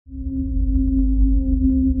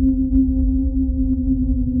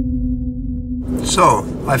So,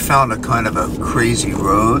 I found a kind of a crazy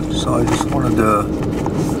road, so I just wanted to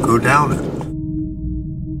go down it.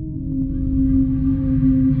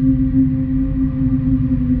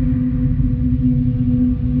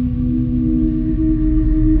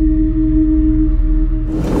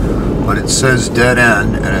 But it says dead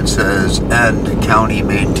end, and it says end county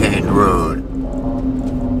maintained road.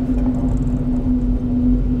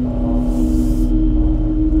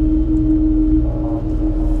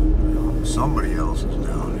 Somebody else is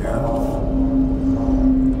down here.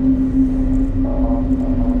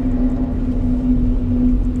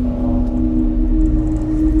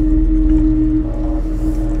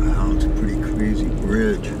 Wow, it's a pretty crazy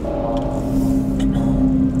bridge.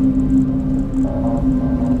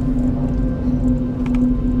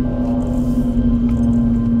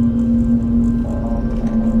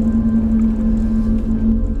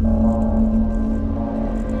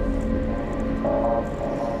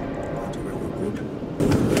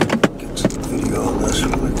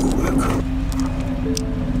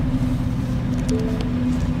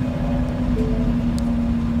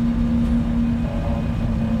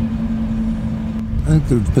 I think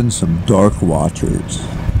there's been some dark watchers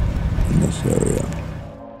in this area.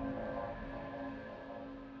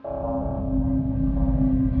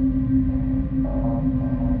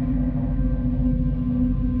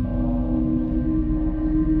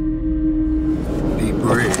 Be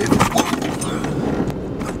brave.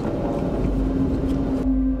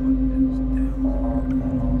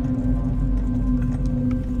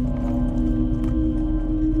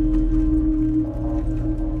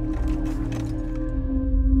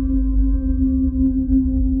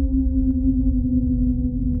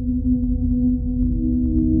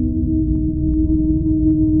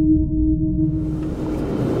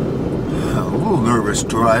 Nervous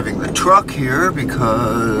driving the truck here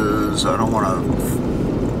because I don't want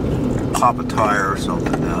to pop a tire or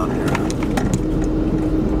something down here.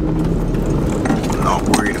 I'm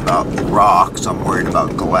not worried about rocks, I'm worried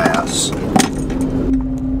about glass.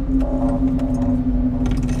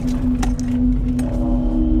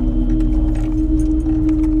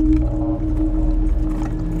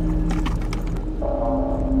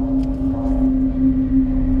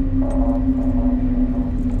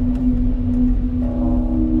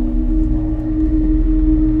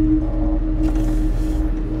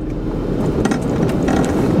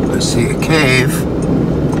 See a cave.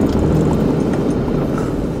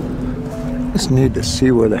 Just need to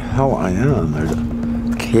see where the hell I am. There's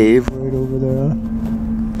a cave right over there.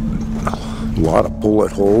 A lot of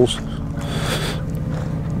bullet holes.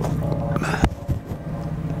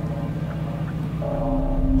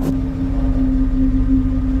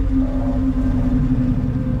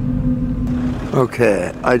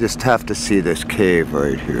 Okay, I just have to see this cave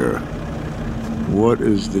right here. What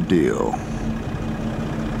is the deal?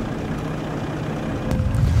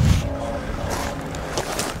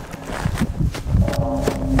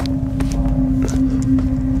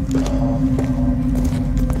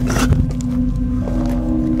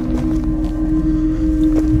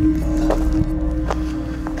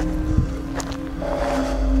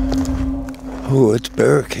 Oh, it's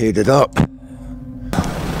barricaded up.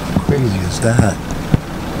 How crazy is that?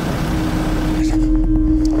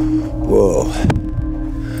 Whoa.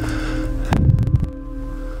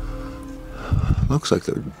 Looks like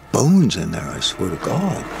there's bones in there, I swear to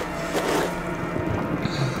God.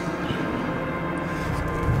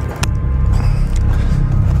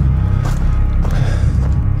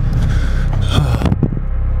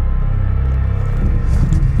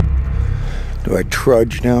 Do I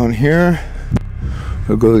trudge down here?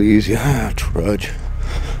 I'll go the easy. Trudge.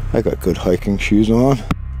 I got good hiking shoes on.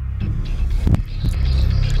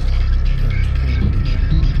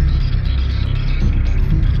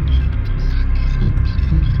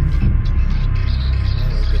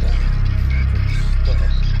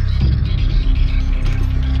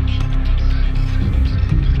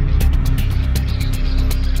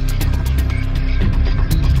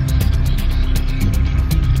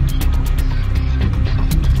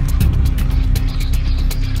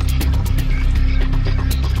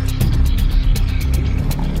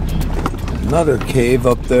 Another cave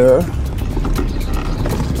up there.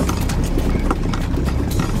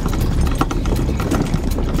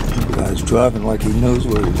 The guy's driving like he knows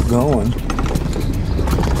where he's going.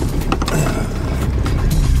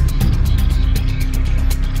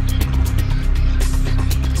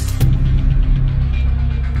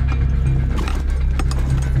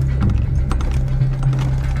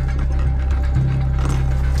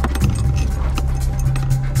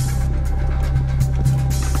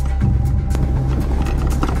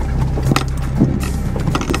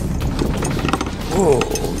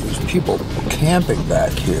 people camping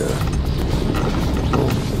back here.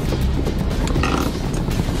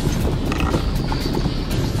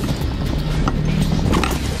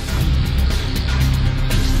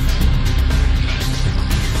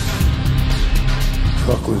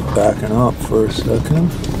 Truck was backing up for a second.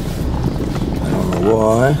 I don't know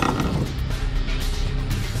why.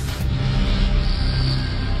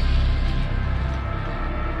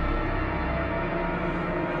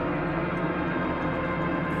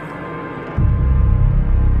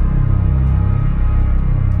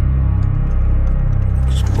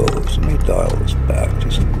 Let me dial this back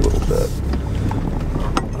just a little bit.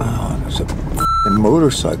 Oh, there's a f***ing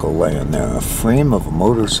motorcycle laying there, a frame of a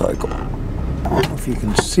motorcycle. I don't know if you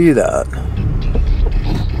can see that.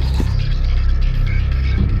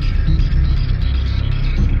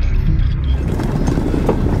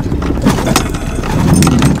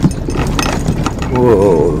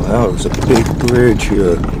 Whoa, that was a big bridge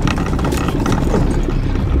here.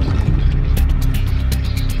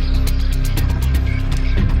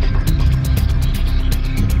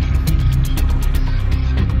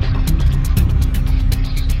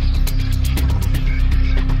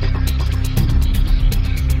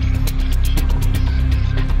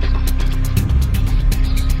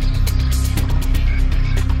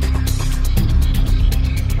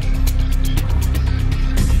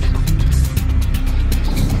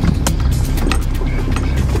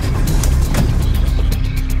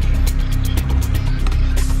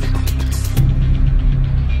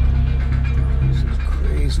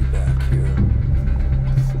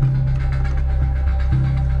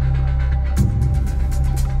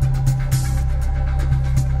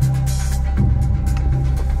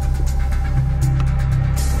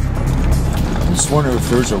 I just wonder if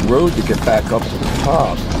there's a road to get back up to the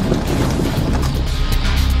top.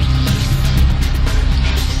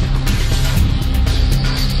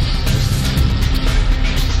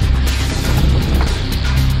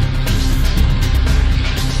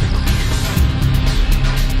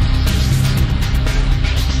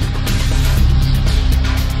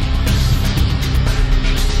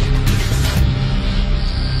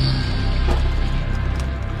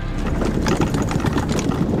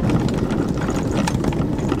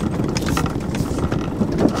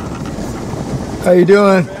 How you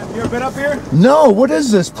doing? Man, you ever been up here? No, what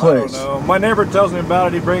is this place? I don't know. My neighbor tells me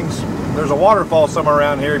about it. There's a waterfall somewhere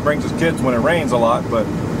around here. He brings his kids when it rains a lot, but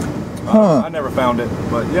I never found it.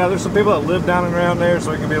 But yeah, there's some people that live down and around there,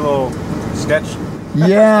 so it can be a little sketch.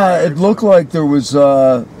 Yeah, it looked like there was,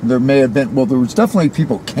 there may have been, well, there was definitely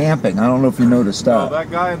people camping. I don't know if you noticed that. Oh,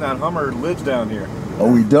 that guy in that Hummer lives down here.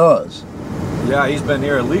 Oh, he does? Yeah, he's been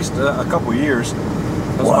here at least a couple years.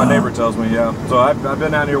 That's Wow. what my neighbor tells me, yeah. So I've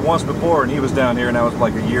been down here once before, and he was down here, and that was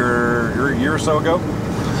like a year or so ago.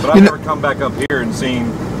 But I've never come back up here and seen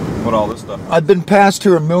what all this stuff is. I've been past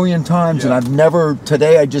here a million times, and I've never,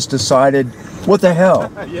 today I just decided, what the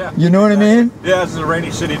hell? Yeah. You know what I mean? Yeah, it's a rainy,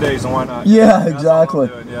 shitty day, so why not? Yeah, exactly.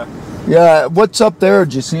 That's all I'm doing, yeah. Yeah, what's up there?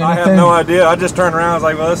 Did you see anything? I have no idea. I just turned around. I was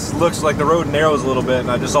like, well, this looks like the road narrows a little bit, and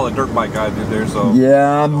I just saw the dirt bike guy through there. So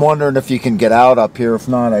yeah, I'm wondering if you can get out up here. If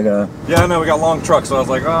not, I gotta. Yeah, I know we got long trucks, so I was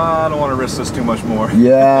like, oh, I don't want to risk this too much more.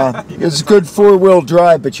 Yeah, it's good four-wheel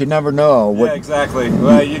drive, but you never know. Yeah, exactly.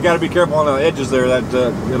 Well, you got to be careful on the edges there. That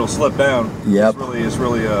it'll slip down. Yep. It's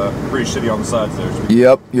really pretty shitty on the sides there. So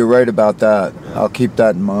Yep, you're right about that. I'll keep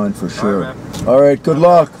that in mind for sure. All right, man. All right, good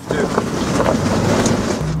luck. Dude.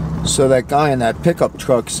 So that guy in that pickup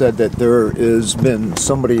truck said that there has been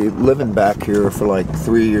somebody living back here for like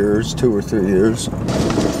 3 years, 2 or 3 years.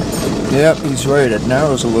 Yep, he's right. It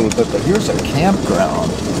narrows a little bit, but here's a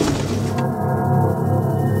campground.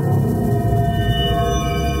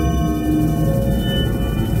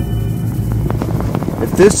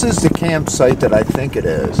 If this is the campsite that I think it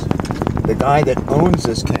is, the guy that owns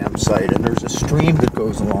this campsite, and there's a stream that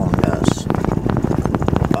goes along this.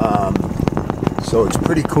 So it's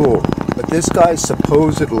pretty cool. But this guy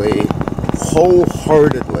supposedly,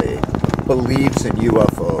 wholeheartedly believes in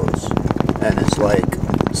UFOs. And it's like,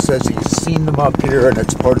 says he's seen them up here, and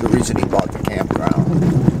it's part of the reason he bought the campground.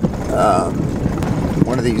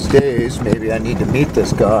 One of these days, maybe I need to meet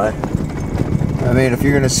this guy. I mean, if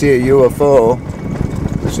you're going to see a UFO,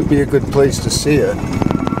 this would be a good place to see it.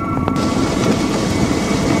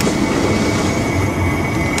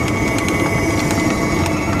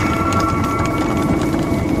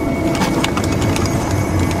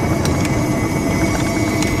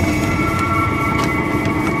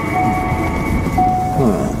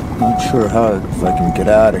 Not sure how, if I can get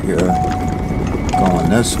out of here going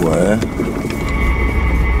this way.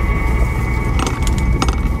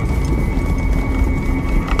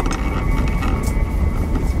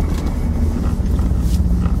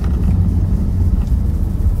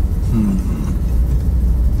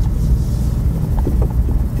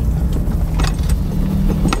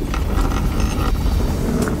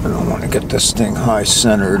 Get this thing high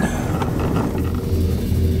centered.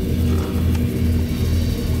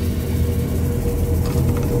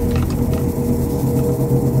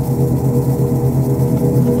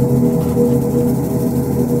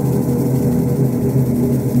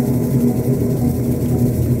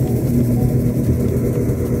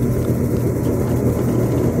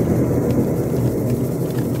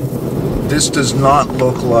 This does not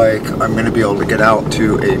look like I'm going to be able to get out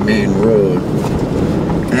to a main road.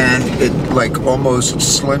 And it like almost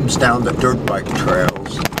slims down the dirt bike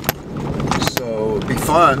trails. So it'd be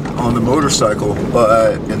fun on the motorcycle,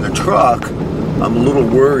 but in the truck, I'm a little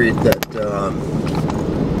worried that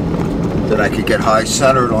that I could get high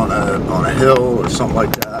centered on a hill or something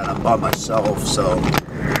like that. I'm by myself, so.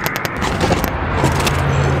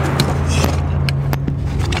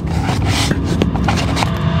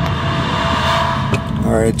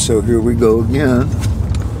 All right, so here we go again.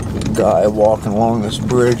 Guy walking along this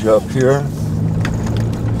bridge up here.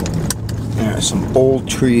 There's some old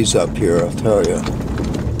trees up here, I'll tell you.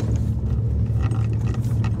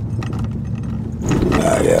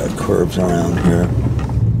 Yeah, it curves around here.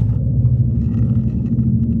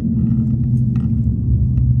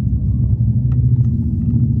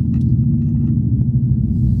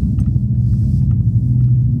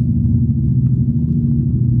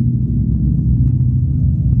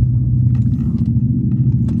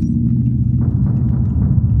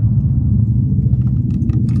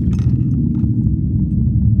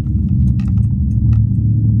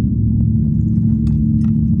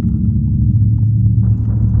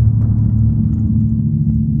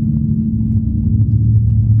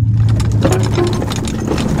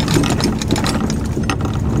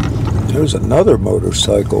 There's another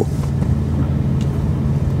motorcycle.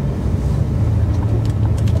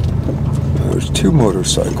 There's two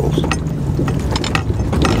motorcycles.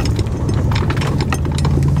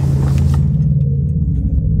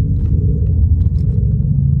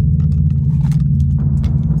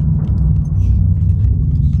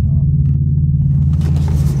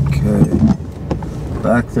 Okay.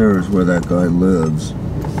 Back there is where that guy lives.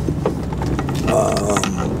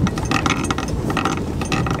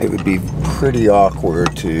 It would be pretty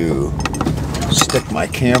awkward to stick my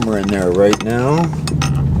camera in there right now.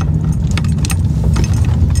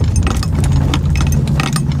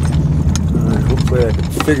 Hopefully I can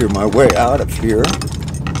figure my way out of here.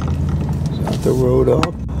 Is that the road up?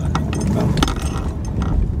 I don't remember.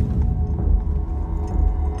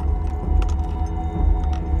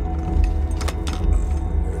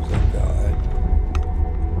 There's that guy.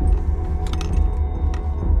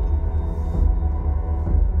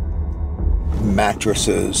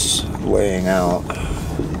 Mattresses laying out. I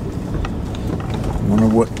wonder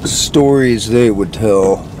what stories they would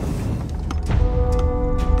tell.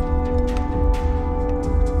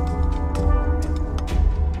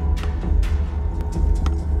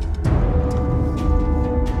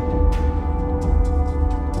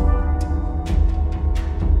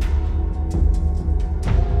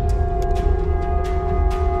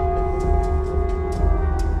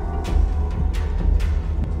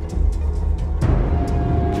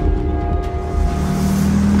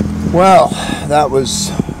 Well, that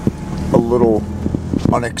was a little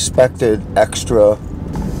unexpected extra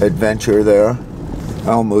adventure there.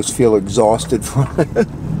 I almost feel exhausted from it.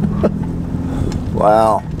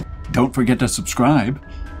 Wow. Don't forget to subscribe.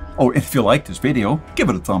 Oh, if you like this video, give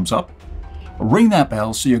it a thumbs up. Ring that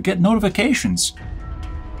bell so you get notifications.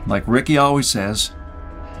 Like Ricky always says,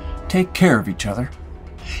 take care of each other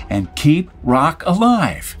and keep rock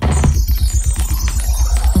alive.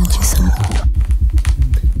 Thank you so much.